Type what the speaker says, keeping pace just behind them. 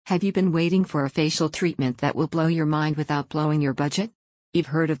Have you been waiting for a facial treatment that will blow your mind without blowing your budget? You've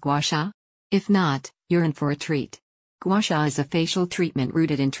heard of gua sha? If not, you're in for a treat. Gua sha is a facial treatment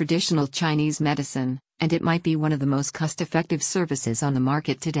rooted in traditional Chinese medicine, and it might be one of the most cost-effective services on the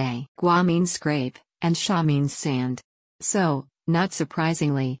market today. Gua means scrape, and sha means sand. So, not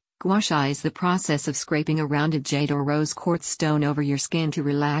surprisingly, gua sha is the process of scraping a rounded jade or rose quartz stone over your skin to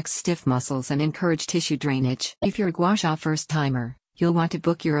relax stiff muscles and encourage tissue drainage. If you're a gua sha first-timer, you'll want to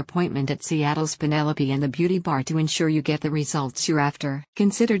book your appointment at Seattle's Penelope and the Beauty Bar to ensure you get the results you're after.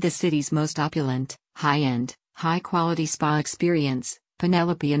 Considered the city's most opulent, high-end, high-quality spa experience,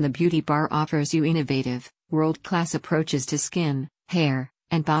 Penelope and the Beauty Bar offers you innovative, world-class approaches to skin, hair,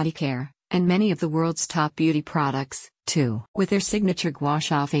 and body care, and many of the world's top beauty products, too. With their signature gua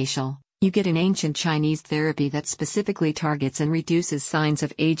sha facial, you get an ancient Chinese therapy that specifically targets and reduces signs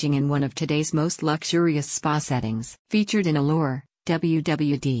of aging in one of today's most luxurious spa settings. Featured in Allure,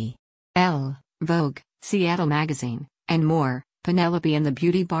 WWD, Elle, Vogue, Seattle Magazine, and more, Penelope and the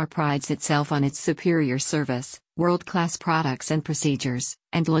Beauty Bar prides itself on its superior service, world-class products and procedures,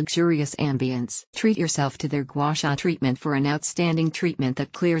 and luxurious ambience. Treat yourself to their gua sha treatment for an outstanding treatment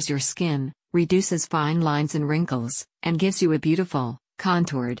that clears your skin, reduces fine lines and wrinkles, and gives you a beautiful,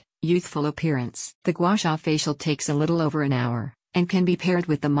 contoured, youthful appearance. The gua sha facial takes a little over an hour, and can be paired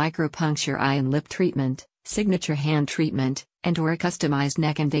with the micropuncture eye and lip treatment, signature hand treatment, and/or a customized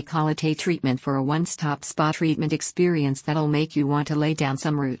neck and décolleté treatment for a one-stop spa treatment experience that'll make you want to lay down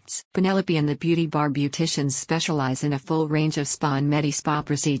some roots. Penelope and the Beauty Bar beauticians specialize in a full range of spa and medi-spa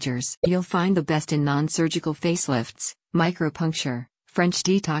procedures. You'll find the best in non-surgical facelifts, micropuncture, French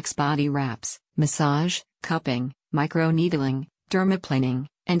detox body wraps, massage, cupping, microneedling, dermaplaning,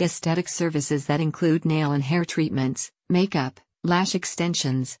 and aesthetic services that include nail and hair treatments, makeup, lash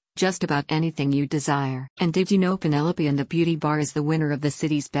extensions, just about anything you desire. And did you know Penelope and the Beauty Bar is the winner of the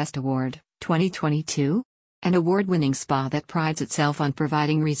city's Best Award, 2022? An award-winning spa that prides itself on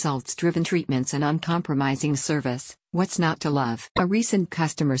providing results-driven treatments and uncompromising service. What's not to love? A recent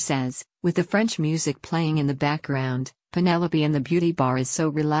customer says, with the French music playing in the background, Penelope and the Beauty Bar is so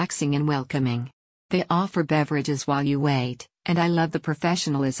relaxing and welcoming. They offer beverages while you wait, and I love the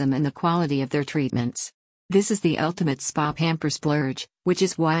professionalism and the quality of their treatments. This is the ultimate spa pamper splurge, which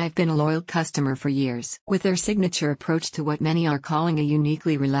is why I've been a loyal customer for years. With their signature approach to what many are calling a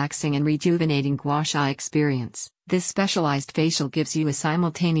uniquely relaxing and rejuvenating gua sha experience, this specialized facial gives you a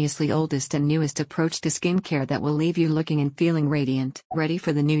simultaneously oldest and newest approach to skincare that will leave you looking and feeling radiant. Ready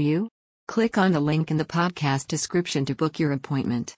for the new you? Click on the link in the podcast description to book your appointment.